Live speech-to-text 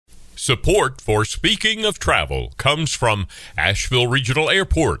Support for Speaking of Travel comes from Asheville Regional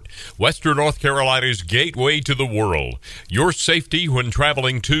Airport, Western North Carolina's gateway to the world. Your safety when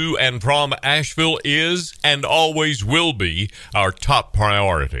traveling to and from Asheville is and always will be our top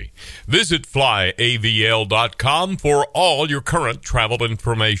priority. Visit flyavl.com for all your current travel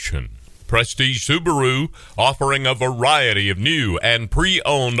information. Prestige Subaru, offering a variety of new and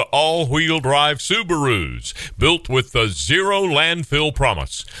pre-owned all-wheel drive Subarus, built with the zero landfill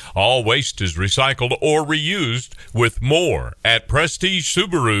promise. All waste is recycled or reused, with more at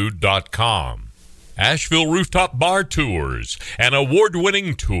prestigesubaru.com. Asheville Rooftop Bar Tours, an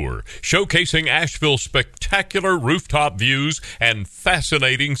award-winning tour showcasing Asheville's spectacular rooftop views and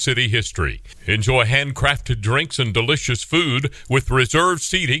fascinating city history. Enjoy handcrafted drinks and delicious food with reserved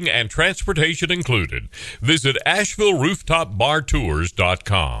seating and transportation included. Visit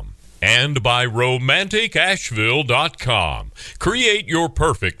AshevilleRooftopBarTours.com. And by RomanticAsheville.com. Create your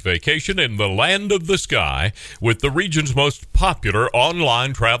perfect vacation in the land of the sky with the region's most popular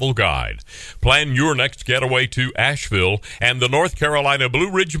online travel guide. Plan your next getaway to Asheville and the North Carolina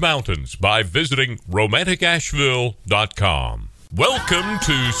Blue Ridge Mountains by visiting RomanticAsheville.com. Welcome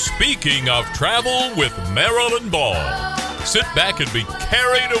to Speaking of Travel with Marilyn Ball. Sit back and be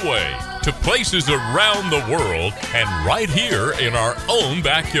carried away to places around the world and right here in our own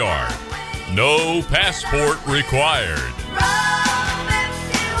backyard. No passport required.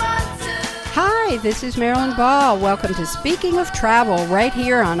 Hi, this is Marilyn Ball. Welcome to Speaking of Travel right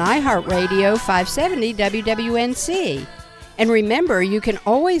here on iHeartRadio 570 WWNC. And remember, you can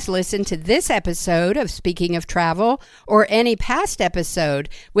always listen to this episode of Speaking of Travel or any past episode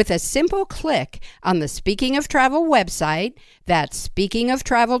with a simple click on the Speaking of Travel website, that's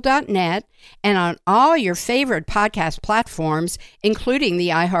speakingoftravel.net, and on all your favorite podcast platforms, including the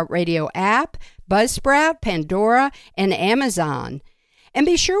iHeartRadio app, Buzzsprout, Pandora, and Amazon. And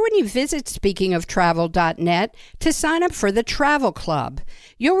be sure when you visit speakingoftravel.net to sign up for the Travel Club.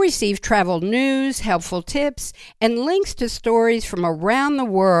 You'll receive travel news, helpful tips, and links to stories from around the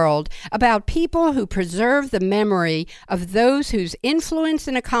world about people who preserve the memory of those whose influence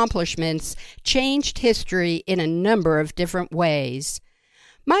and accomplishments changed history in a number of different ways.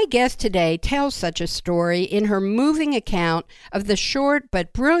 My guest today tells such a story in her moving account of the short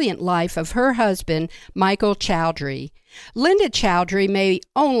but brilliant life of her husband, Michael Chowdhury. Linda Chowdhury may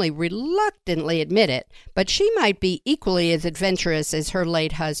only reluctantly admit it, but she might be equally as adventurous as her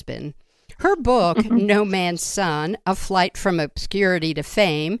late husband. Her book, No Man's Son, A Flight from Obscurity to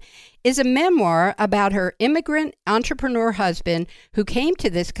Fame, is a memoir about her immigrant entrepreneur husband who came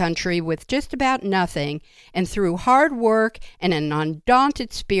to this country with just about nothing and through hard work and an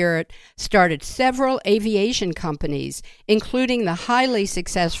undaunted spirit started several aviation companies, including the highly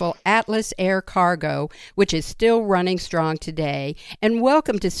successful Atlas Air Cargo, which is still running strong today. And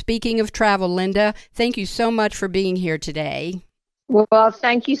welcome to Speaking of Travel, Linda. Thank you so much for being here today. Well,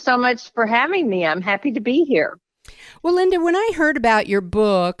 thank you so much for having me. I'm happy to be here. Well, Linda, when I heard about your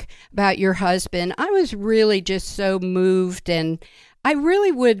book, about your husband, I was really just so moved, and I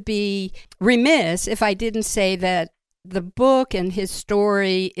really would be remiss if I didn't say that the book and his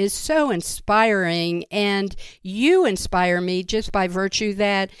story is so inspiring, and you inspire me just by virtue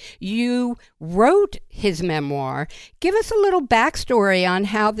that you wrote his memoir. Give us a little backstory on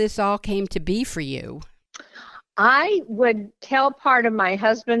how this all came to be for you. I would tell part of my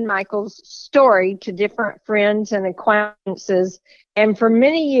husband Michael's story to different friends and acquaintances. And for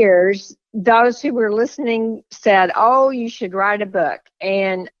many years, those who were listening said, oh, you should write a book.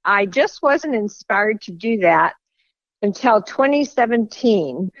 And I just wasn't inspired to do that until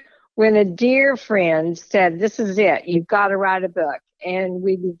 2017, when a dear friend said, this is it, you've got to write a book. And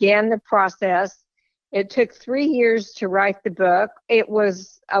we began the process. It took 3 years to write the book. It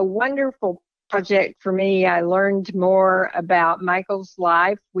was a wonderful project for me. I learned more about Michael's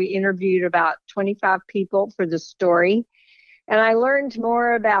life. We interviewed about 25 people for the story, and I learned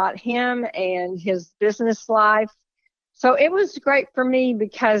more about him and his business life. So it was great for me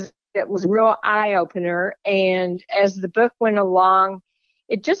because it was a real eye-opener, and as the book went along,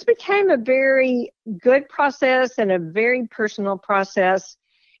 it just became a very good process and a very personal process.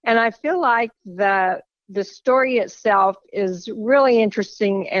 And I feel like the story itself is really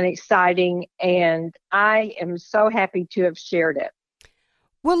interesting and exciting, and I am so happy to have shared it.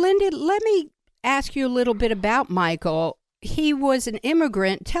 Well, Linda, let me ask you a little bit about Michael. He was an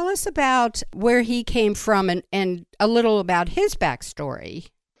immigrant. Tell us about where he came from and a little about his backstory.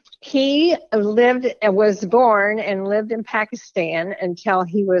 He was born and lived in Pakistan until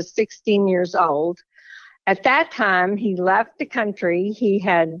he was 16 years old. At that time, he left the country. He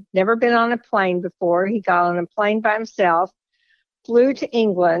had never been on a plane before. He got on a plane by himself, flew to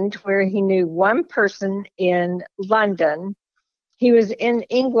England, where he knew one person in London. He was in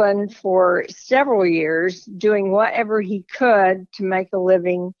England for several years, doing whatever he could to make a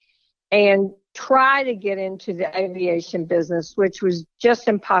living and try to get into the aviation business, which was just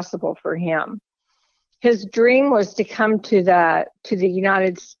impossible for him. His dream was to come to the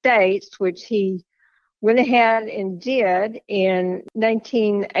United States, which he went ahead and did in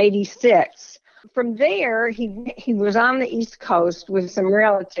 1986. From there, he was on the East Coast with some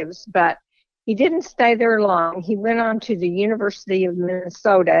relatives, but he didn't stay there long. He went on to the University of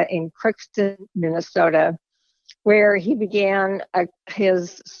Minnesota in Crookston, Minnesota, where he began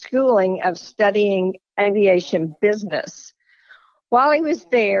his schooling of studying aviation business. While he was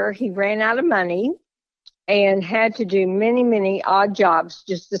there, he ran out of money and had to do many, many odd jobs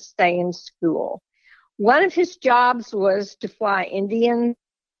just to stay in school. One of his jobs was to fly Indians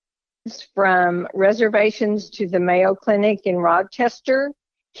from reservations to the Mayo Clinic in Rochester.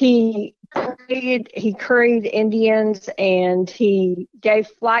 He curried Indians, and he gave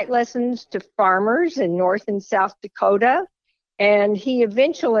flight lessons to farmers in North and South Dakota. And he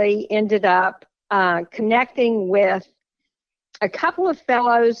eventually ended up connecting with a couple of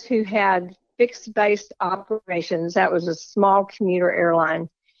fellows who had fixed-base operations. That was a small commuter airline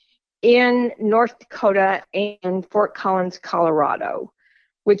in North Dakota and Fort Collins, Colorado,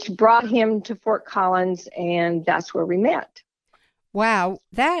 which brought him to Fort Collins, and that's where we met. Wow,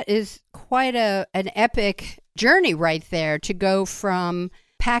 that is quite an epic journey right there, to go from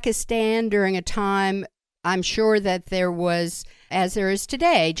Pakistan during a time, I'm sure that there was, as there is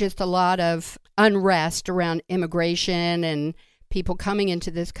today, just a lot of unrest around immigration and people coming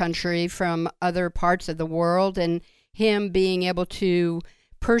into this country from other parts of the world, and him being able to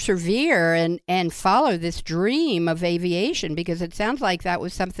persevere and follow this dream of aviation, because it sounds like that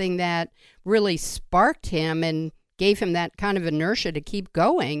was something that really sparked him and gave him that kind of inertia to keep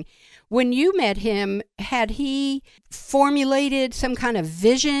going. When you met him, had he formulated some kind of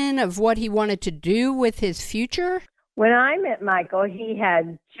vision of what he wanted to do with his future? When I met Michael, he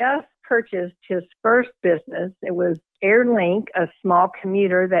had just purchased his first business. It was AirLink, a small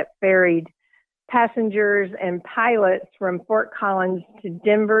commuter that ferried passengers and pilots from Fort Collins to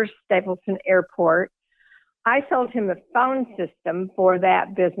Denver's Stapleton Airport. I sold him a phone system for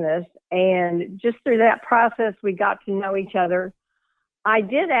that business, and just through that process, we got to know each other. I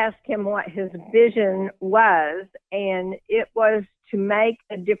did ask him what his vision was, and it was to make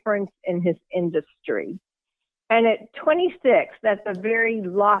a difference in his industry. And at 26, that's a very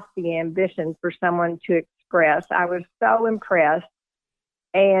lofty ambition for someone to express. I was so impressed.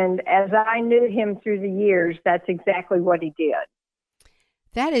 And as I knew him through the years, that's exactly what he did.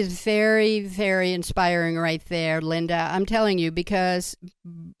 That is very, very inspiring right there, Linda. I'm telling you, because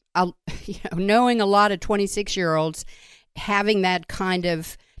knowing a lot of 26-year-olds, having that kind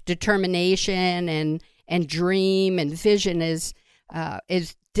of determination and dream and vision is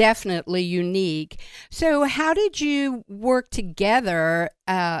definitely unique. So how did you work together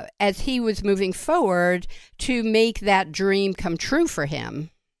as he was moving forward to make that dream come true for him?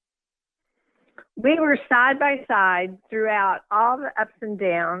 We were side by side throughout all the ups and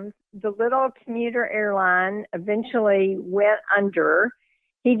downs. The little commuter airline eventually went under.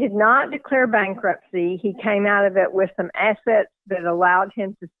 He did not declare bankruptcy. He came out of it with some assets that allowed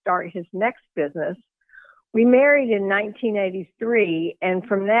him to start his next business. We married in 1983, and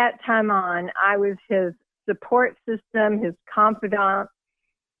from that time on, I was his support system, his confidant,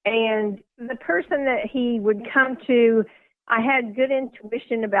 and the person that he would come to. I had good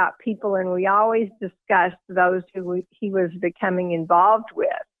intuition about people, and we always discussed those who he was becoming involved with.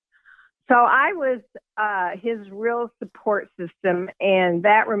 So I was his real support system, and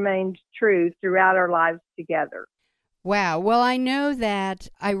that remained true throughout our lives together. Wow. Well, I know that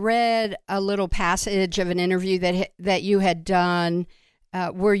I read a little passage of an interview that you had done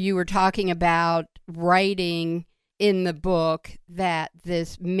where you were talking about writing in the book that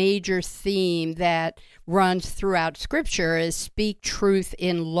this major theme that runs throughout Scripture is speak truth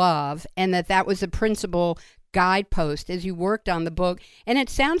in love, and that was a principal guidepost as you worked on the book. And it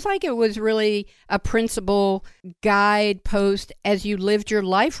sounds like it was really a principal guidepost as you lived your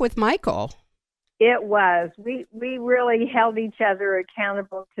life with Michael. It was. We really held each other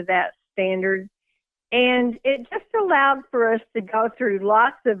accountable to that standard. And it just allowed for us to go through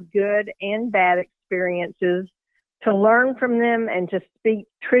lots of good and bad experiences, to learn from them and to speak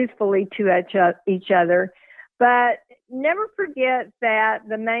truthfully to each other. But never forget that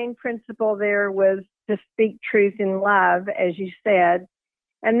the main principle there was to speak truth in love, as you said.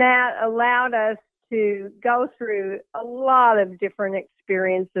 And that allowed us to go through a lot of different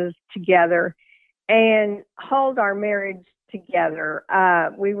experiences together and hold our marriage together.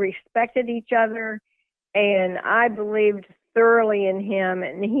 We respected each other, and I believed thoroughly in him,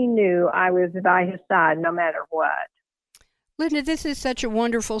 and he knew I was by his side no matter what. Linda, this is such a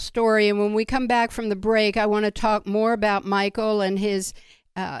wonderful story, and when we come back from the break, I want to talk more about Michael and his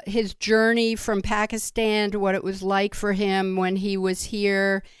journey from Pakistan to what it was like for him when he was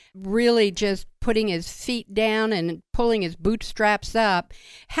here, really just putting his feet down and pulling his bootstraps up.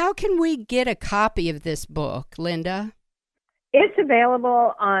 How can we get a copy of this book, Linda? It's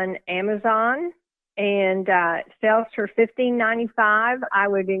available on Amazon, and it sells for $15.95. I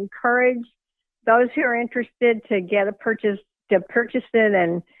would encourage those who are interested to purchase it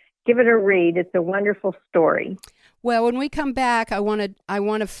and give it a read. It's a wonderful story. Well, when we come back, I want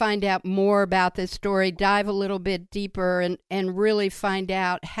to find out more about this story, dive a little bit deeper, and really find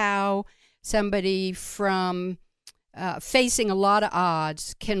out how somebody from facing a lot of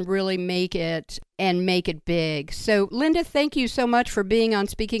odds can really make it and make it big. So, Linda, thank you so much for being on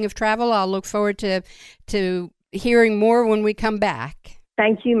Speaking of Travel. I'll look forward to hearing more when we come back.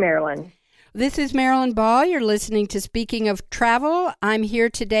 Thank you, Marilyn. This is Marilyn Ball. You're listening to Speaking of Travel. I'm here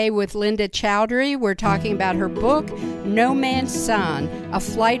today with Linda Chowdhury. We're talking about her book, No Man's Son, A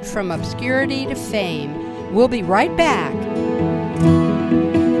Flight from Obscurity to Fame. We'll be right back.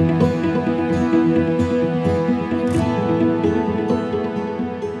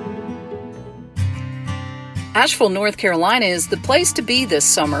 Asheville, North Carolina is the place to be this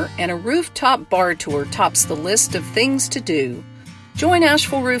summer, and a rooftop bar tour tops the list of things to do. Join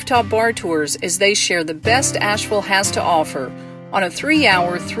Asheville Rooftop Bar Tours as they share the best Asheville has to offer on a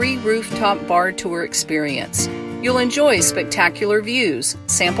 3-hour, 3-rooftop bar tour experience. You'll enjoy spectacular views,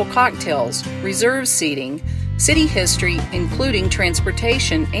 sample cocktails, reserved seating, city history, including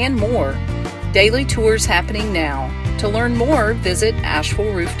transportation, and more. Daily tours happening now. To learn more, visit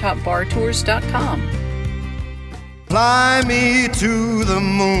AshevilleRooftopBarTours.com. Fly me to the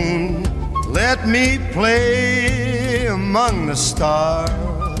moon, let me play among the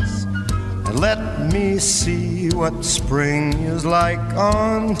stars, and let me see what spring is like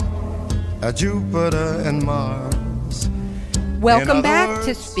on Jupiter and Mars. Welcome back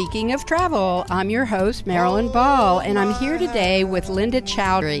to Speaking of Travel. I'm your host, Marilyn Ball, and I'm here today with Linda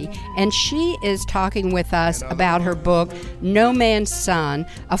Chowdhury, and she is talking with us about her book, No Man's Son,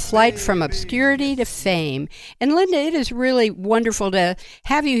 A Flight from Obscurity to Fame. And Linda, it is really wonderful to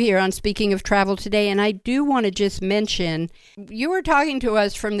have you here on Speaking of Travel today, and I do want to just mention, you were talking to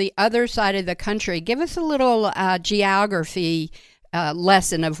us from the other side of the country. Give us a little geography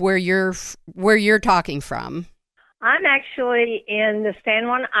lesson of where you're talking from. I'm actually in the San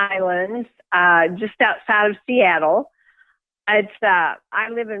Juan Islands, just outside of Seattle. I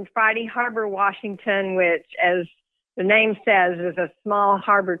live in Friday Harbor, Washington, which, as the name says, is a small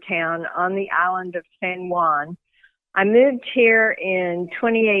harbor town on the island of San Juan. I moved here in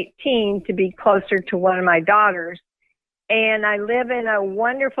 2018 to be closer to one of my daughters, and I live in a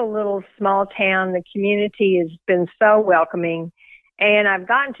wonderful little small town. The community has been so welcoming, and I've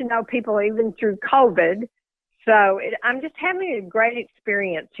gotten to know people even through COVID. So I'm just having a great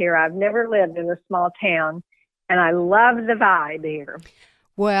experience here. I've never lived in a small town, and I love the vibe here.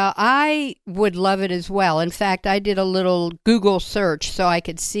 Well, I would love it as well. In fact, I did a little Google search so I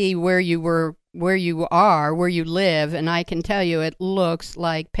could see where you live, and I can tell you it looks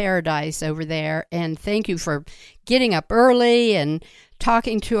like paradise over there. And thank you for getting up early and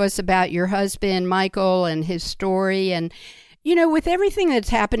talking to us about your husband, Michael, and his story. And you know, with everything that's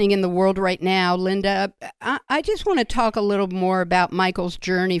happening in the world right now, Linda, I just want to talk a little more about Michael's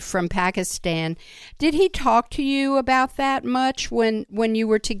journey from Pakistan. Did he talk to you about that much when you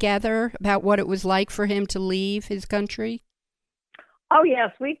were together, about what it was like for him to leave his country? Oh, yes.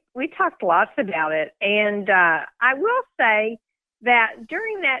 We talked lots about it. And I will say that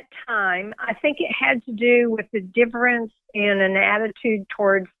during that time, I think it had to do with the difference in an attitude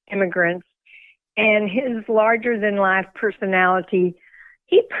towards immigrants and his larger-than-life personality.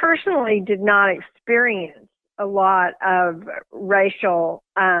 He personally did not experience a lot of racial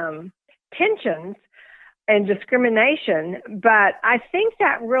tensions and discrimination, but I think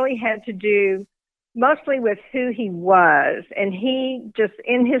that really had to do mostly with who he was. And he just,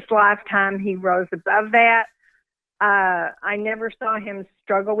 in his lifetime, he rose above that. I never saw him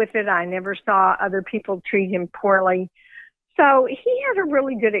struggle with it. I never saw other people treat him poorly. So he had a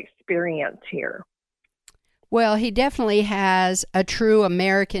really good experience here. Well, he definitely has a true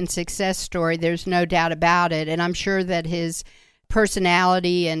American success story. There's no doubt about it. And I'm sure that his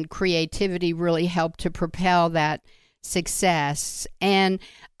personality and creativity really helped to propel that success. And,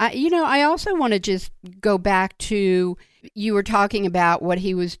 I also want to just go back to, you were talking about what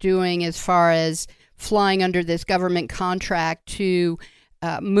he was doing as far as flying under this government contract to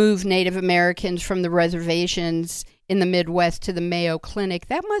move Native Americans from the reservations in the Midwest to the Mayo Clinic.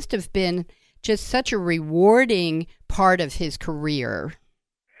 That must have been just such a rewarding part of his career.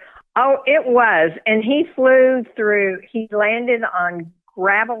 Oh, it was. And he landed on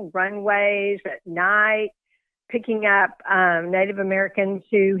gravel runways at night, picking up Native Americans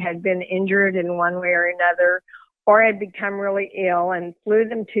who had been injured in one way or another or had become really ill and flew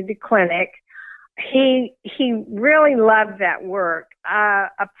them to the clinic. He really loved that work.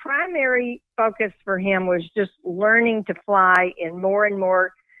 A primary focus for him was just learning to fly in more and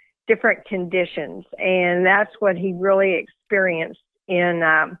more different conditions, and that's what he really experienced in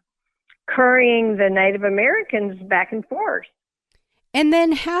couriering the Native Americans back and forth. And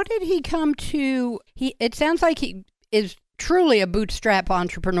then how did he come to, it sounds like he is truly a bootstrap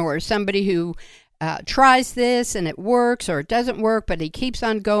entrepreneur, somebody who tries this and it works or it doesn't work, but he keeps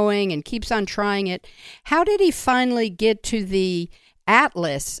on going and keeps on trying it. How did he finally get to the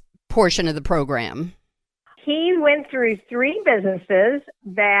Atlas portion of the program? He went through 3 businesses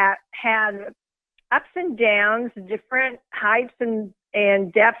that had ups and downs, different heights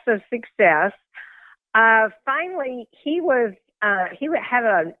and depths of success. Finally, he had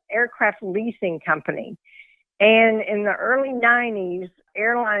an aircraft leasing company. And in the early 90s,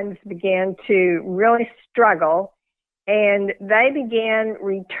 airlines began to really struggle, and they began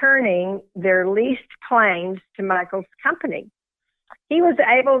returning their leased planes to Michael's company. He was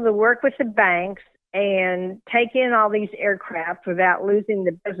able to work with the banks and take in all these aircraft without losing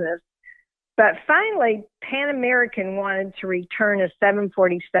the business. But finally, Pan American wanted to return a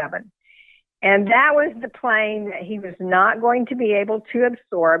 747. And that was the plane that he was not going to be able to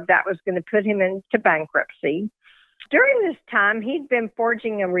absorb. That was going to put him into bankruptcy. During this time, he'd been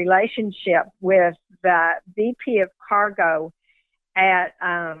forging a relationship with the VP of Cargo at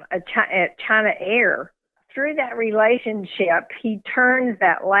China Air. Through that relationship, he turned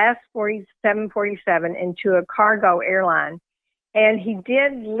that last 747 into a cargo airline, and he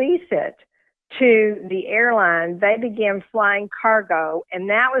did lease it to the airline. They began flying cargo, and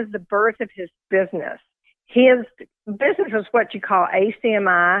that was the birth of his business. His business was what you call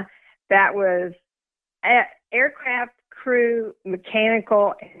ACMI. That was aircraft, crew,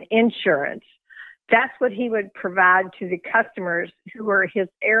 mechanical, and insurance. That's what he would provide to the customers who were his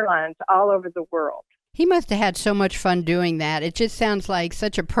airlines all over the world. He must have had so much fun doing that. It just sounds like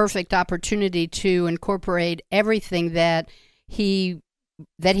such a perfect opportunity to incorporate everything that he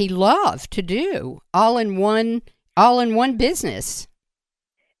loved to do all in one business.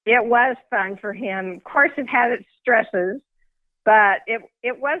 It was fun for him. Of course, it had its stresses, but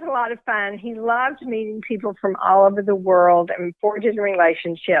it was a lot of fun. He loved meeting people from all over the world and forging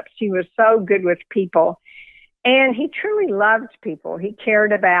relationships. He was so good with people, and he truly loved people. He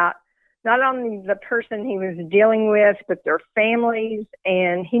cared about not only the person he was dealing with, but their families,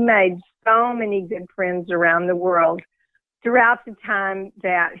 and he made so many good friends around the world throughout the time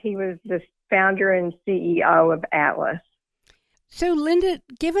that he was the founder and CEO of Atlas. So, Linda,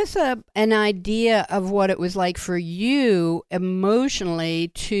 give us an idea of what it was like for you emotionally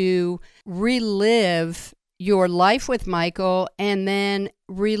to relive your life with Michael and then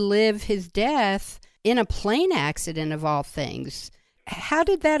relive his death in a plane accident of all things. How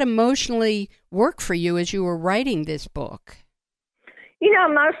did that emotionally work for you as you were writing this book? You know,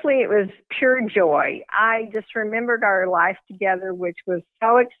 mostly it was pure joy. I just remembered our life together, which was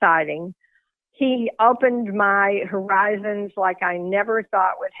so exciting. He opened my horizons like I never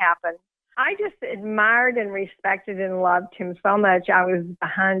thought would happen. I just admired and respected and loved him so much. I was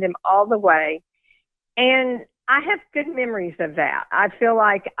behind him all the way. And I have good memories of that. I feel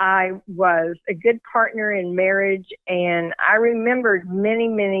like I was a good partner in marriage, and I remembered many,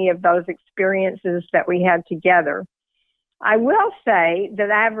 many of those experiences that we had together. I will say that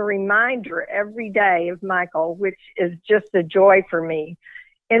I have a reminder every day of Michael, which is just a joy for me.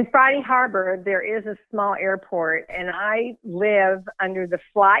 In Friday Harbor, there is a small airport, and I live under the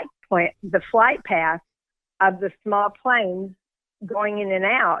flight path of the small planes going in and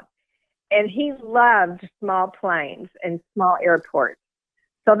out. And he loved small planes and small airports.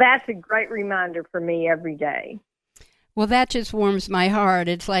 So that's a great reminder for me every day. Well, that just warms my heart.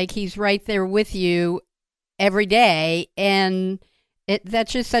 It's like he's right there with you every day, and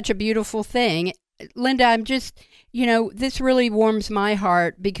that's just such a beautiful thing. Linda, I'm just, this really warms my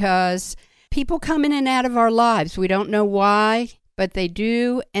heart because people come in and out of our lives. We don't know why, but they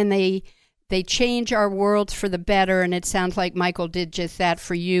do, and they change our worlds for the better, and it sounds like Michael did just that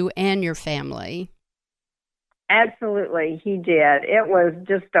for you and your family. Absolutely, he did. It was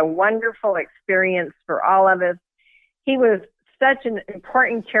just a wonderful experience for all of us. He was such an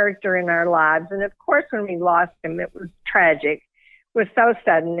important character in our lives. And of course, when we lost him, it was tragic. It was so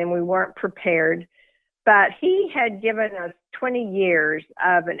sudden and we weren't prepared. But he had given us 20 years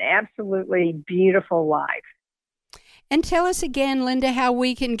of an absolutely beautiful life. And tell us again, Linda, how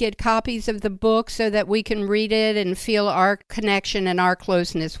we can get copies of the book so that we can read it and feel our connection and our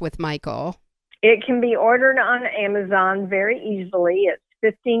closeness with Michael. It can be ordered on Amazon very easily.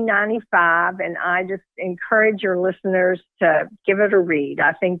 It's $15.95, and I just encourage your listeners to give it a read.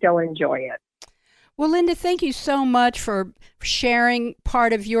 I think they'll enjoy it. Well, Linda, thank you so much for sharing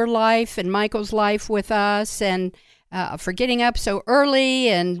part of your life and Michael's life with us, and for getting up so early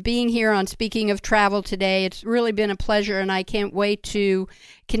and being here on Speaking of Travel today. It's really been a pleasure, and I can't wait to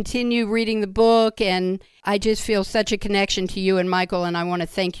continue reading the book, and I just feel such a connection to you and Michael, and I want to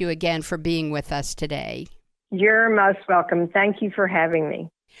thank you again for being with us today. You're most welcome. Thank you for having me.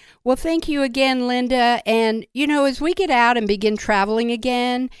 Well, thank you again, Linda. And, as we get out and begin traveling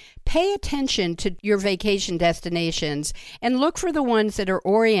again, pay attention to your vacation destinations and look for the ones that are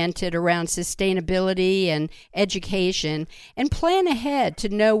oriented around sustainability and education, and plan ahead to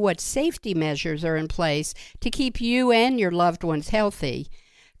know what safety measures are in place to keep you and your loved ones healthy.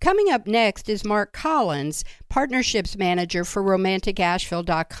 Coming up next is Mark Collins, Partnerships Manager for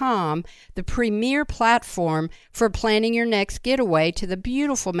RomanticAsheville.com, the premier platform for planning your next getaway to the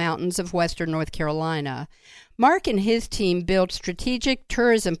beautiful mountains of Western North Carolina. Mark and his team build strategic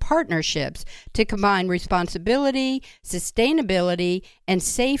tourism partnerships to combine responsibility, sustainability, and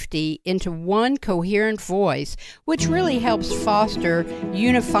safety into one coherent voice, which really helps foster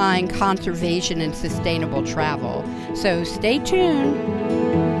unifying conservation and sustainable travel. So stay tuned.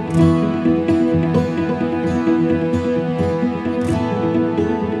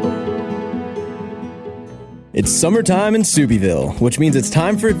 It's summertime in Subieville, which means it's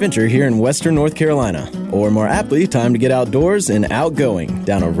time for adventure here in Western North Carolina. Or more aptly, time to get outdoors and outgoing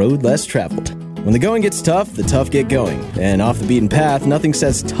down a road less traveled. When the going gets tough, the tough get going. And off the beaten path, nothing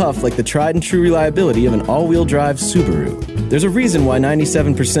says tough like the tried and true reliability of an all-wheel drive Subaru. There's a reason why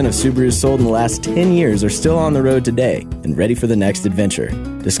 97% of Subarus sold in the last 10 years are still on the road today and ready for the next adventure.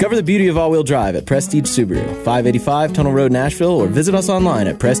 Discover the beauty of all-wheel drive at Prestige Subaru, 585 Tunnel Road, Nashville, or visit us online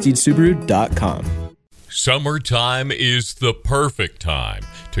at PrestigeSubaru.com. Summertime is the perfect time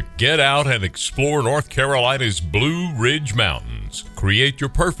to get out and explore North Carolina's Blue Ridge Mountains. Create your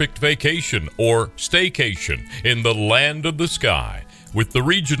perfect vacation or staycation in the land of the sky with the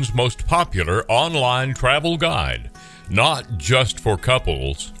region's most popular online travel guide. Not just for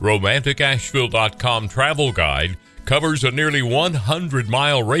couples, RomanticAsheville.com travel guide covers a nearly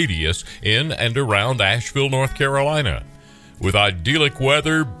 100-mile radius in and around Asheville, North Carolina. With idyllic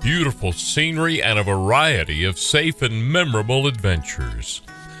weather, beautiful scenery, and a variety of safe and memorable adventures.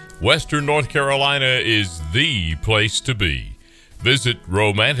 Western North Carolina is the place to be. Visit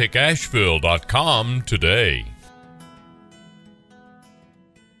RomanticAsheville.com today.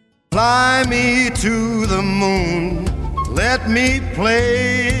 Fly me to the moon, let me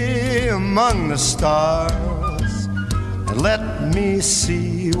play among the stars, and let me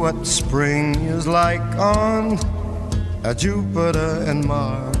see what spring is like on Jupiter and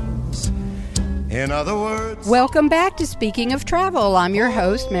Mars. In other words... Welcome back to Speaking of Travel. I'm your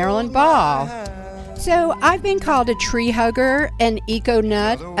host, Marilyn Ball. So I've been called a tree hugger, an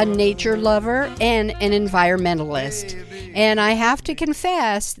eco-nut, a nature lover, and an environmentalist. And I have to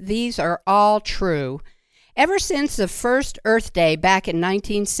confess, these are all true. Ever since the first Earth Day back in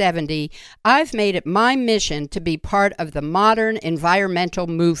 1970, I've made it my mission to be part of the modern environmental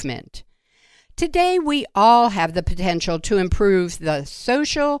movement. Today, we all have the potential to improve the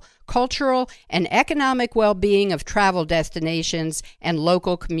social, cultural, and economic well-being of travel destinations and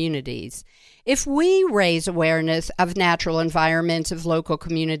local communities. If we raise awareness of natural environments of local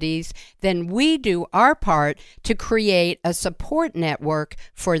communities, then we do our part to create a support network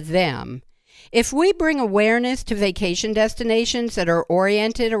for them. If we bring awareness to vacation destinations that are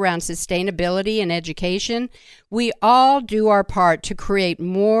oriented around sustainability and education, we all do our part to create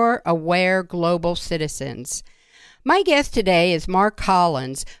more aware global citizens. My guest today is Mark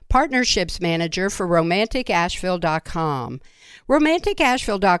Collins, Partnerships Manager for RomanticAsheville.com.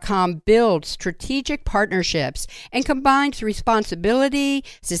 RomanticAsheville.com builds strategic partnerships and combines responsibility,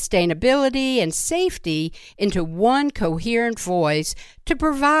 sustainability, and safety into one coherent voice to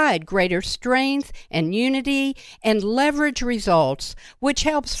provide greater strength and unity and leverage results, which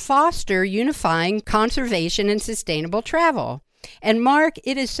helps foster unifying conservation and sustainable travel. And Mark,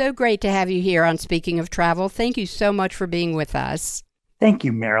 it is so great to have you here on Speaking of Travel. Thank you so much for being with us. Thank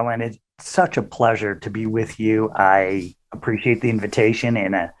you, Marilyn. It's such a pleasure to be with you. I appreciate the invitation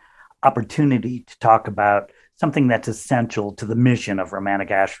and an opportunity to talk about something that's essential to the mission of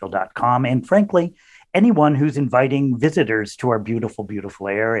romanticasheville.com. And frankly, anyone who's inviting visitors to our beautiful, beautiful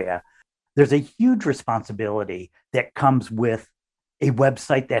area. There's a huge responsibility that comes with a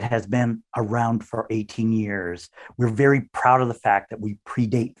website that has been around for 18 years. We're very proud of the fact that we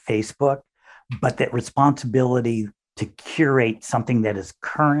predate Facebook, but that responsibility to curate something that is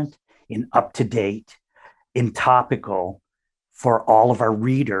current and up to date and topical for all of our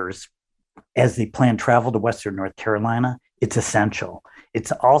readers as they plan travel to Western North Carolina, it's essential.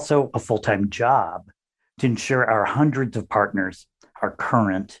 It's also a full-time job to ensure our hundreds of partners are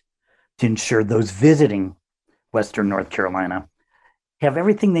current, to ensure those visiting Western North Carolina have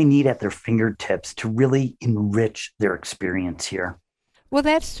everything they need at their fingertips to really enrich their experience here. Well,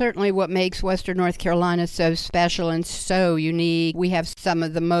 that's certainly what makes Western North Carolina so special and so unique. We have some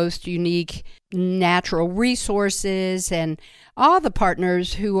of the most unique natural resources, and all the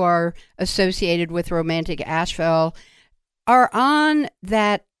partners who are associated with Romantic Asheville are on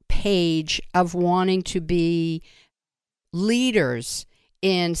that page of wanting to be leaders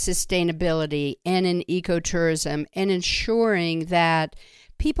in sustainability and in ecotourism, and ensuring that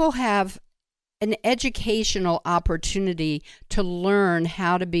people have an educational opportunity to learn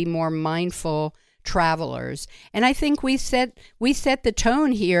how to be more mindful travelers. And I think we set the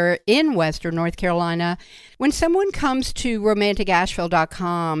tone here in Western North Carolina. When someone comes to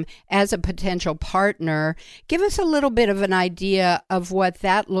romanticasheville.com as a potential partner, give us a little bit of an idea of what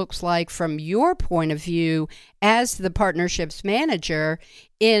that looks like from your point of view as the partnerships manager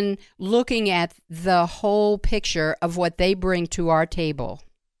in looking at the whole picture of what they bring to our table.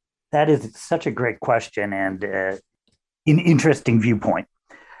 That is such a great question and an interesting viewpoint.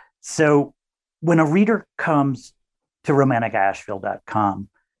 So when a reader comes to romanticasheville.com,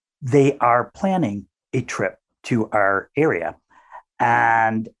 they are planning a trip to our area.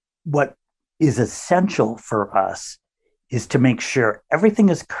 And what is essential for us is to make sure everything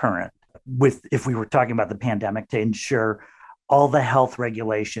is current with, if we were talking about the pandemic, to ensure all the health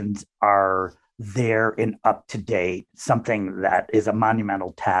regulations are there and up to date, something that is a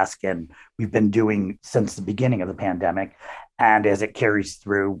monumental task and we've been doing since the beginning of the pandemic. And as it carries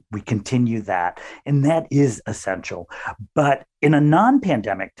through, we continue that. And that is essential. But in a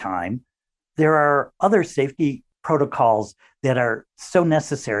non-pandemic time, there are other safety protocols that are so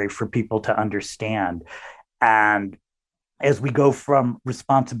necessary for people to understand. And as we go from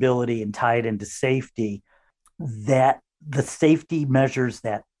responsibility and tie it into safety, that the safety measures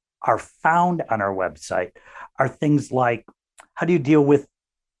that are found on our website are things like, how do you deal with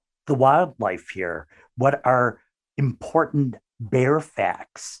the wildlife here? What are important bear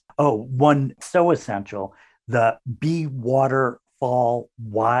facts? Oh, one so essential, the Be Waterfall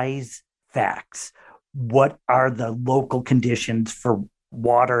Wise facts. What are the local conditions for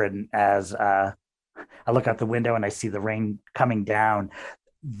water? And as I look out the window and I see the rain coming down,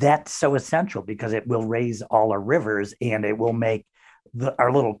 that's so essential because it will raise all our rivers and it will make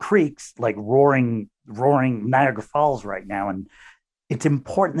our little creeks like roaring Niagara Falls right now. And it's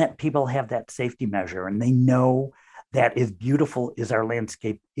important that people have that safety measure and they know that as beautiful as our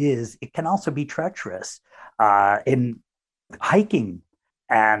landscape is, it can also be treacherous. In hiking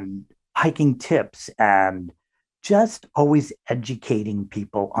and hiking tips and just always educating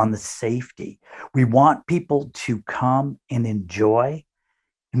people on the safety. We want people to come and enjoy,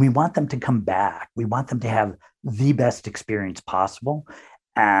 and we want them to come back. We want them to have the best experience possible.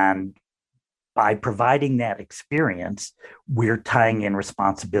 And by providing that experience, we're tying in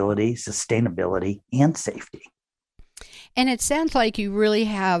responsibility, sustainability, and safety. And it sounds like you really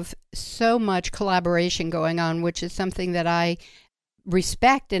have so much collaboration going on, which is something that I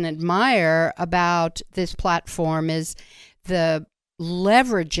respect and admire about this platform, is the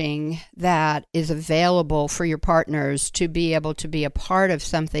leveraging that is available for your partners to be able to be a part of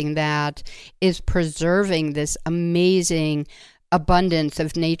something that is preserving this amazing abundance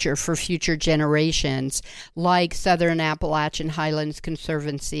of nature for future generations, like Southern Appalachian Highlands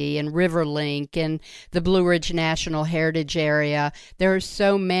Conservancy and Riverlink and the Blue Ridge National Heritage Area. There are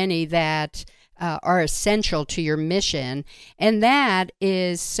so many that are essential to your mission, and that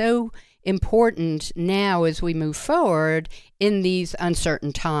is so important now as we move forward in these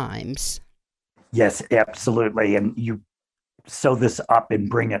uncertain times. Yes, absolutely. And you sew this up and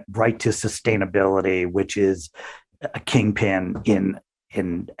bring it right to sustainability, which is a kingpin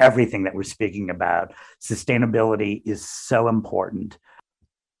in everything that we're speaking about. Sustainability is so important.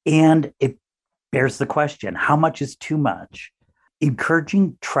 And it bears the question, how much is too much?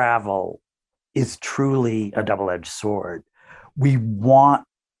 Encouraging travel is truly a double-edged sword. We want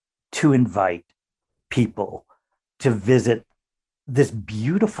to invite people to visit this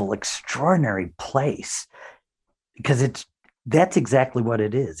beautiful, extraordinary place. because that's exactly what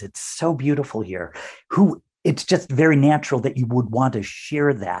it is. It's so beautiful here. It's just very natural that you would want to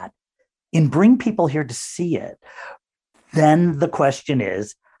share that and bring people here to see it. Then the question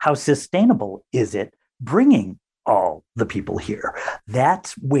is, how sustainable is it bringing all the people here?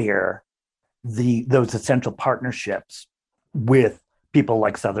 That's where those essential partnerships with people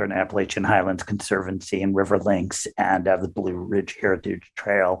like Southern Appalachian Highlands Conservancy and River Links and the Blue Ridge Heritage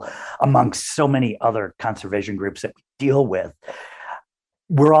Trail, amongst so many other conservation groups that we deal with.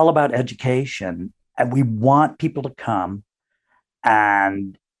 We're all about education, and we want people to come,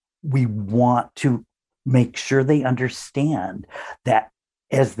 and we want to make sure they understand that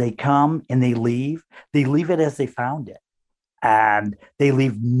as they come and they leave it as they found it, and they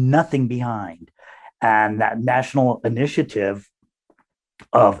leave nothing behind. And that national initiative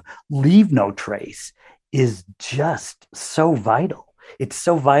of Leave No Trace is just so vital. It's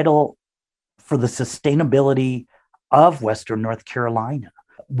so vital for the sustainability of Western North Carolina.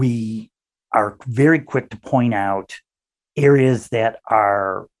 We are very quick to point out areas that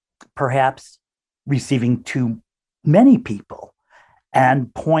are perhaps receiving too many people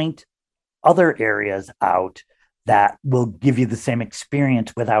and point other areas out that will give you the same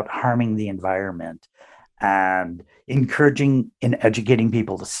experience without harming the environment, and encouraging and educating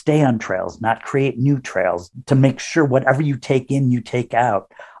people to stay on trails, not create new trails, to make sure whatever you take in, you take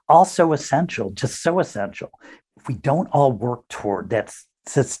out. Also essential, just so essential. If we don't all work toward that,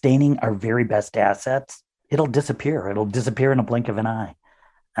 sustaining our very best assets, it'll disappear. It'll disappear in a blink of an eye.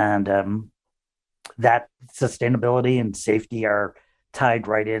 And that sustainability and safety are tied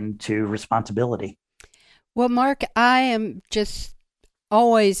right into responsibility. Well, Mark, I am just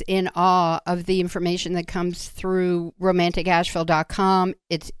always in awe of the information that comes through romanticasheville.com.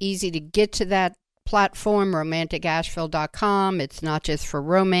 It's easy to get to that platform, romanticasheville.com. It's not just for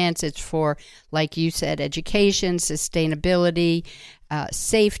romance. It's for, like you said, education, sustainability,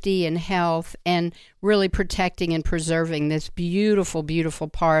 safety and health, and really protecting and preserving this beautiful, beautiful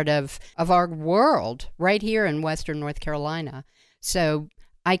part of our world right here in Western North Carolina. So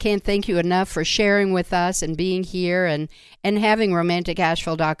I can't thank you enough for sharing with us and being here and having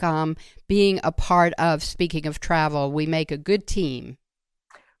romanticasheville.com being a part of Speaking of Travel. We make a good team.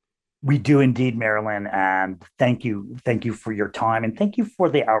 We do indeed, Marilyn, and thank you for your time, and thank you for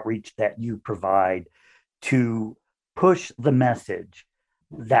the outreach that you provide to push the message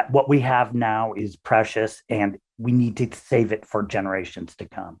that what we have now is precious and we need to save it for generations to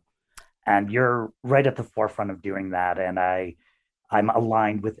come. And you're right at the forefront of doing that, and I'm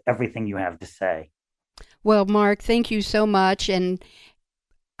aligned with everything you have to say. Well, Mark, thank you so much. And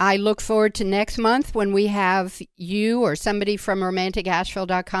I look forward to next month when we have you or somebody from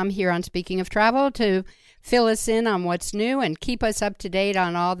romanticasheville.com here on Speaking of Travel to fill us in on what's new and keep us up to date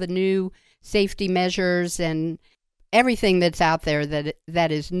on all the new safety measures and everything that's out there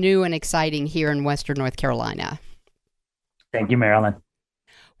that is new and exciting here in Western North Carolina. Thank you, Marilyn.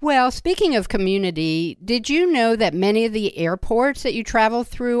 Well, speaking of community, did you know that many of the airports that you travel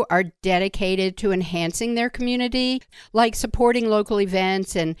through are dedicated to enhancing their community, like supporting local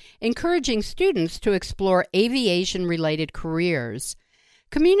events and encouraging students to explore aviation-related careers?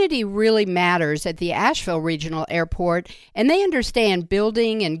 Community really matters at the Asheville Regional Airport, and they understand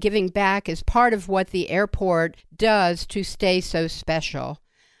building and giving back is part of what the airport does to stay so special.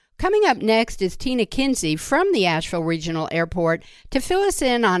 Coming up next is Tina Kinsey from the Asheville Regional Airport to fill us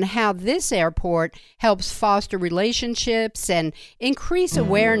in on how this airport helps foster relationships and increase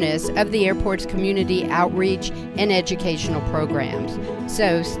awareness of the airport's community outreach and educational programs.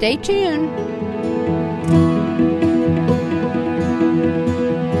 So stay tuned.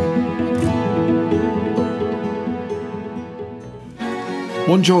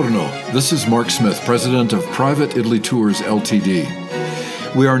 Buongiorno, this is Mark Smith, president of Private Italy Tours Ltd.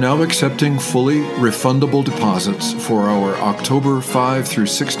 We are now accepting fully refundable deposits for our October 5 through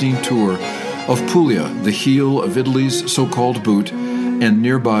 16 tour of Puglia, the heel of Italy's so-called boot, and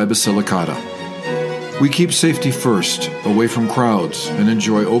nearby Basilicata. We keep safety first, away from crowds, and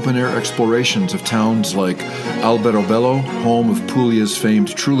enjoy open-air explorations of towns like Alberobello, home of Puglia's famed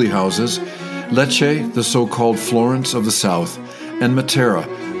Trulli houses, Lecce, the so-called Florence of the South, and Matera,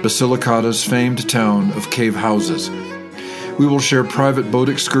 Basilicata's famed town of cave houses. We will share private boat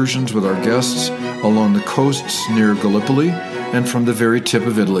excursions with our guests along the coasts near Gallipoli and from the very tip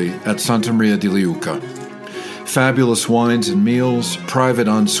of Italy at Santa Maria di Leuca. Fabulous wines and meals, private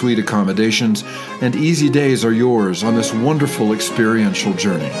en-suite accommodations, and easy days are yours on this wonderful experiential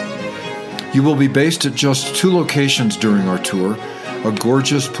journey. You will be based at just 2 locations during our tour, a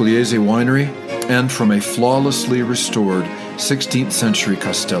gorgeous Pugliese winery and from a flawlessly restored 16th century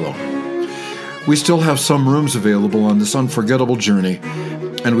castello. We still have some rooms available on this unforgettable journey,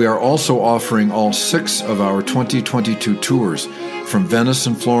 and we are also offering all 6 of our 2022 tours from Venice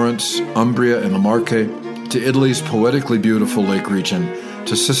and Florence, Umbria and Marche, to Italy's poetically beautiful lake region,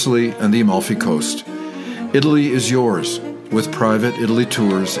 to Sicily and the Amalfi Coast. Italy is yours with Private Italy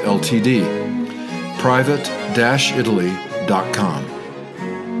Tours Ltd. private-italy.com.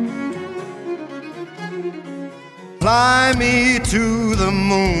 Fly me to the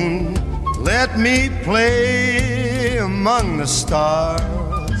moon, let me play among the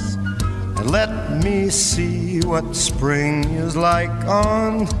stars, and let me see what spring is like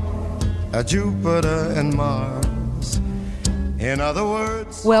on Jupiter and Mars. In other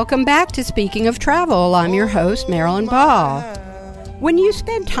words... Welcome back to Speaking of Travel. I'm your host, Marilyn Ball. When you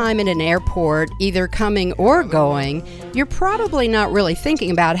spend time at an airport, either coming or going, you're probably not really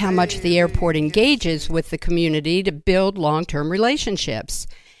thinking about how much the airport engages with the community to build long-term relationships.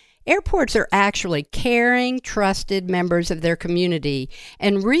 Airports are actually caring, trusted members of their community,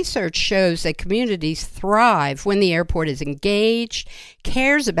 and research shows that communities thrive when the airport is engaged,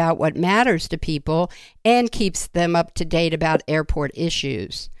 cares about what matters to people, and keeps them up to date about airport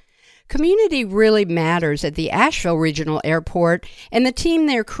issues. Community really matters at the Asheville Regional Airport, and the team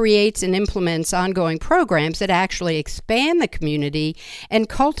there creates and implements ongoing programs that actually expand the community and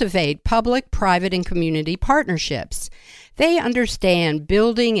cultivate public, private, and community partnerships. They understand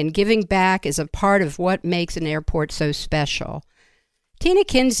building and giving back is a part of what makes an airport so special. Tina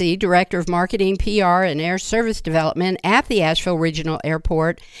Kinsey, Director of Marketing, PR, and Air Service Development at the Asheville Regional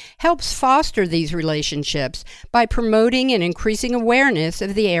Airport, helps foster these relationships by promoting and increasing awareness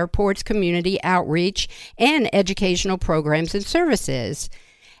of the airport's community outreach and educational programs and services.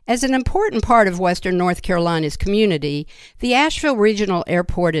 As an important part of Western North Carolina's community, the Asheville Regional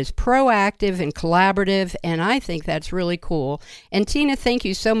Airport is proactive and collaborative, and I think that's really cool. And Tina, thank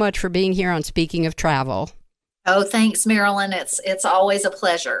you so much for being here on Speaking of Travel. Oh, thanks, Marilyn. It's always a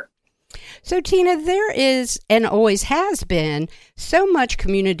pleasure. So, Tina, there is and always has been so much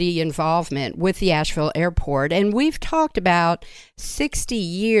community involvement with the Asheville Airport, and we've talked about 60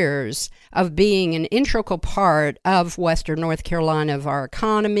 years of being an integral part of Western North Carolina, of our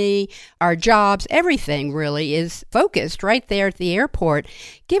economy, our jobs, everything really is focused right there at the airport.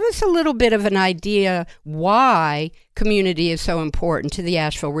 Give us a little bit of an idea why community is so important to the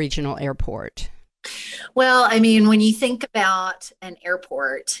Asheville Regional Airport. Well, I mean, when you think about an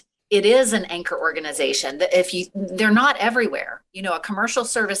airport, it is an anchor organization. They're not everywhere. You know, a commercial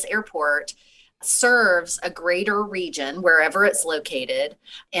service airport serves a greater region wherever it's located,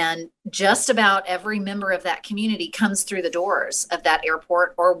 and just about every member of that community comes through the doors of that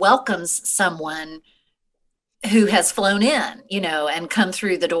airport or welcomes someone who has flown in, you know, and come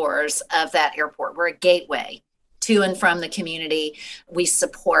through the doors of that airport. We're a gateway to and from the community. We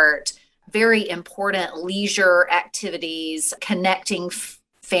support very important leisure activities, connecting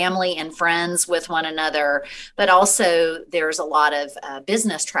family and friends with one another, but also there's a lot of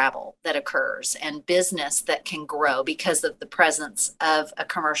business travel that occurs and business that can grow because of the presence of a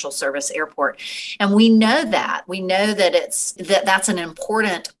commercial service airport. And we know that that's an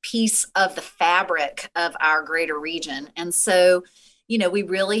important piece of the fabric of our greater region. And so, you know, we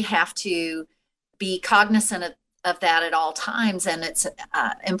really have to be cognizant of that at all times, and it's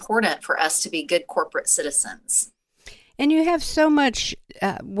important for us to be good corporate citizens. And you have so much,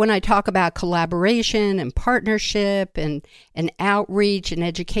 when I talk about collaboration and partnership and outreach and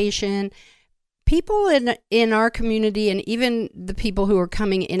education, people in our community and even the people who are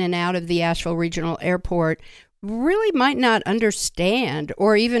coming in and out of the Asheville Regional Airport really might not understand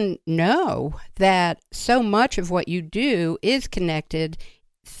or even know that so much of what you do is connected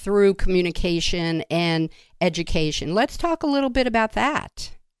through communication and education. Let's talk a little bit about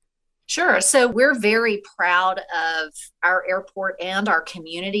that. Sure. So we're very proud of our airport and our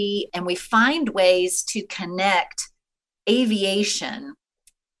community, and we find ways to connect aviation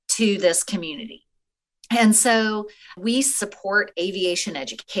to this community. And so we support aviation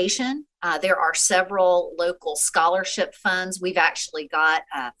education. There are several local scholarship funds. We've actually got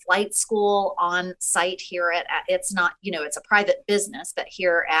a flight school on site here it's not, you know, it's a private business, but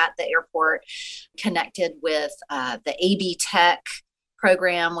here at the airport, connected with the AB Tech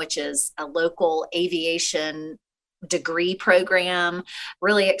program, which is a local aviation degree program,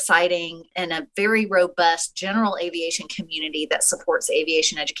 really exciting, and a very robust general aviation community that supports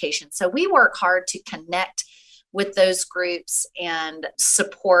aviation education. So we work hard to connect with those groups and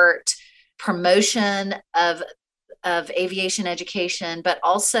support promotion of aviation education, but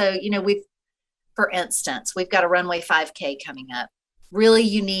also, you know, for instance, we've got a Runway 5K coming up, really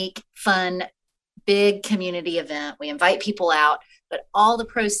unique, fun, big community event. We invite people out. but all the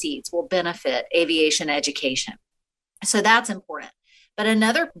proceeds will benefit aviation education. So that's important. But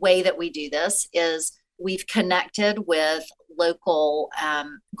another way that we do this is we've connected with local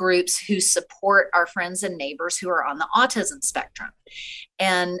groups who support our friends and neighbors who are on the autism spectrum.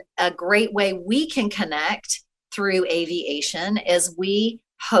 And a great way we can connect through aviation is we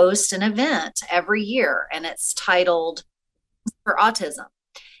host an event every year, and it's titled For Autism.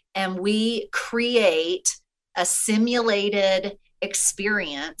 And we create a simulated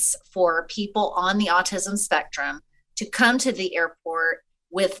experience for people on the autism spectrum to come to the airport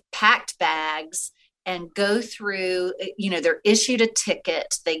with packed bags and go through, they're issued a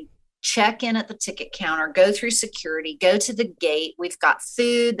ticket. They check in at the ticket counter, go through security, go to the gate. We've got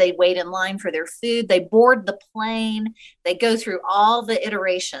food. They wait in line for their food. They board the plane. They go through all the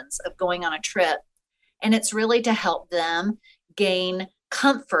iterations of going on a trip. And it's really to help them gain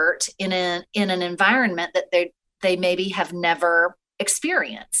comfort in an environment that they maybe have never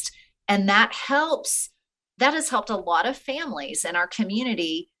experienced. And that has helped a lot of families in our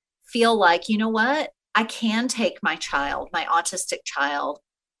community feel like, you know what, I can take my autistic child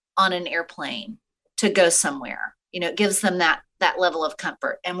on an airplane to go somewhere. It gives them that level of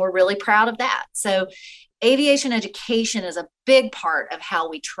comfort. And we're really proud of that. So aviation education is a big part of how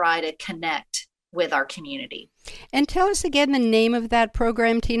we try to connect with our community. And tell us again the name of that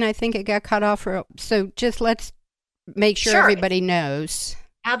program, Tina. I think it got cut off. So just let's make sure everybody knows.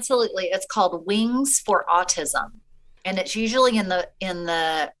 Absolutely. It's called Wings for Autism. And it's usually in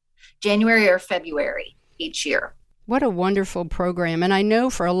the January or February each year. What a wonderful program. And I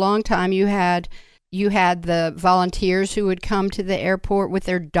know for a long time you had the volunteers who would come to the airport with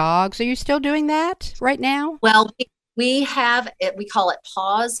their dogs. Are you still doing that right now? Well, we have it, we call it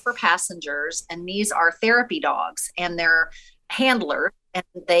Paws for Passengers, and these are therapy dogs, and they're handlers, and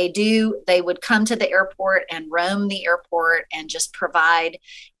they would come to the airport and roam the airport and just provide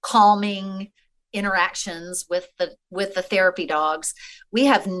calming interactions with the therapy dogs. We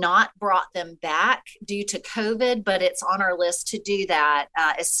have not brought them back due to COVID, but it's on our list to do that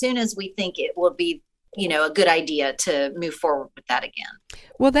as soon as we think it will be, a good idea to move forward with that again.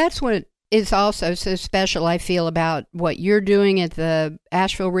 Well, that's what is also so special, I feel, about what you're doing at the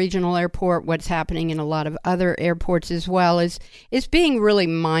Asheville Regional Airport, what's happening in a lot of other airports as well, is being really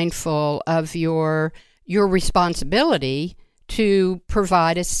mindful of your responsibility to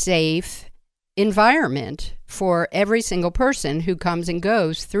provide a safe environment for every single person who comes and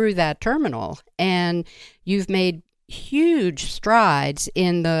goes through that terminal. And you've made huge strides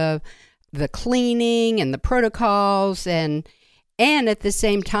in the cleaning and the protocols and at the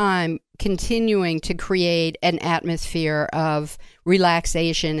same time continuing to create an atmosphere of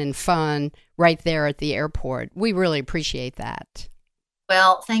relaxation and fun right there at the airport. We really appreciate that.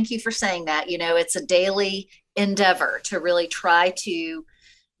 Well, thank you for saying that. It's a daily endeavor to really try to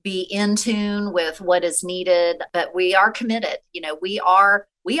be in tune with what is needed, but we are committed.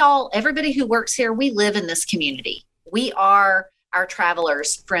 Everybody who works here, we live in this community. We are our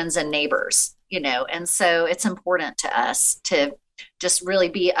travelers, friends, and neighbors, and so it's important to us to just really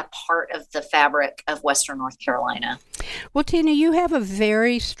be a part of the fabric of Western North Carolina. Well, Tina, you have a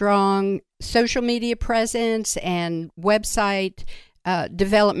very strong social media presence and website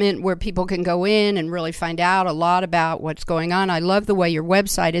development where people can go in and really find out a lot about what's going on. I love the way your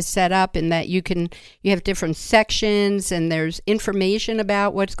website is set up in that you have different sections and there's information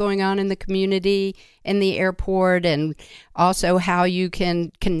about what's going on in the community and the airport, and also how you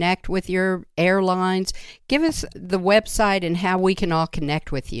can connect with your airlines. Give us the website and how we can all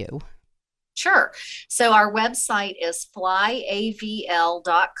connect with you. Sure. So our website is flyavl.com.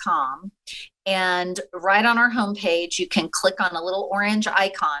 And right on our homepage, you can click on a little orange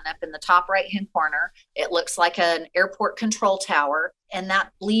icon up in the top right-hand corner. It looks like an airport control tower, and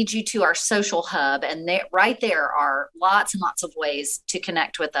that leads you to our social hub. And right there are lots and lots of ways to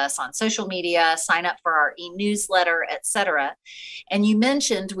connect with us on social media, sign up for our e-newsletter, etc. And you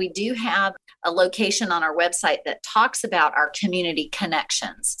mentioned we do have a location on our website that talks about our community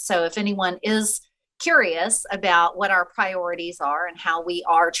connections. So if anyone is curious about what our priorities are and how we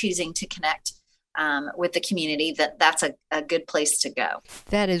are choosing to connect with the community, that's a good place to go.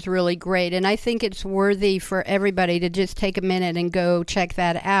 That is really great. And I think it's worthy for everybody to just take a minute and go check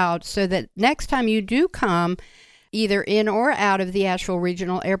that out so that next time you do come either in or out of the Asheville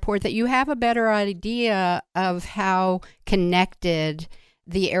Regional Airport, that you have a better idea of how connected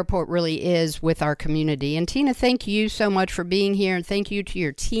the airport really is with our community. And Tina, thank you so much for being here, and thank you to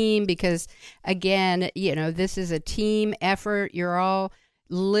your team, because again, this is a team effort. You're all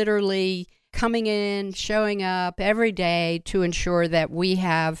literally coming in, showing up every day to ensure that we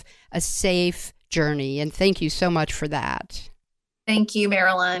have a safe journey. And thank you so much for that. Thank you,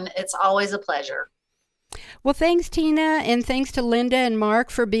 Marilyn. It's always a pleasure. Well, thanks, Tina, and thanks to Linda and Mark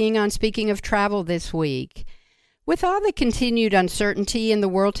for being on Speaking of Travel this week. With all the continued uncertainty in the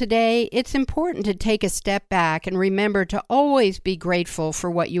world today, it's important to take a step back and remember to always be grateful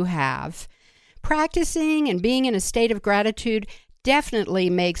for what you have. Practicing and being in a state of gratitude definitely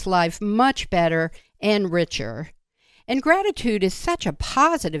makes life much better and richer. And gratitude is such a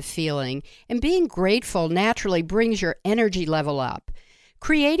positive feeling, and being grateful naturally brings your energy level up.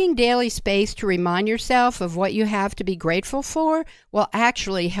 Creating daily space to remind yourself of what you have to be grateful for will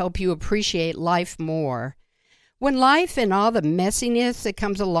actually help you appreciate life more. When life and all the messiness that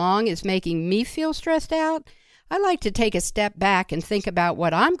comes along is making me feel stressed out, I like to take a step back and think about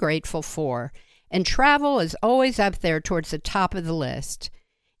what I'm grateful for, and travel is always up there towards the top of the list.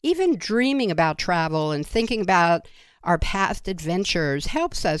 Even dreaming about travel and thinking about our past adventures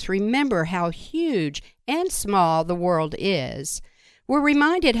helps us remember how huge and small the world is. We're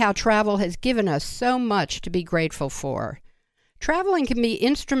reminded how travel has given us so much to be grateful for. Traveling can be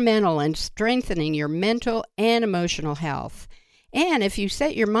instrumental in strengthening your mental and emotional health. And if you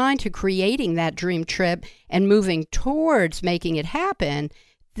set your mind to creating that dream trip and moving towards making it happen,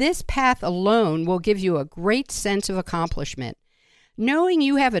 this path alone will give you a great sense of accomplishment. Knowing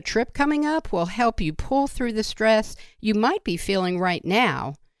you have a trip coming up will help you pull through the stress you might be feeling right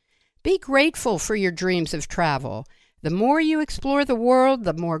now. Be grateful for your dreams of travel. The more you explore the world,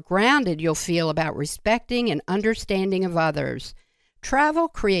 the more grounded you'll feel about respecting and understanding of others. Travel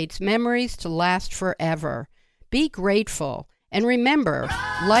creates memories to last forever. Be grateful. And remember,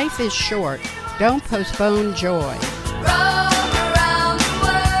 life is short. Don't postpone joy.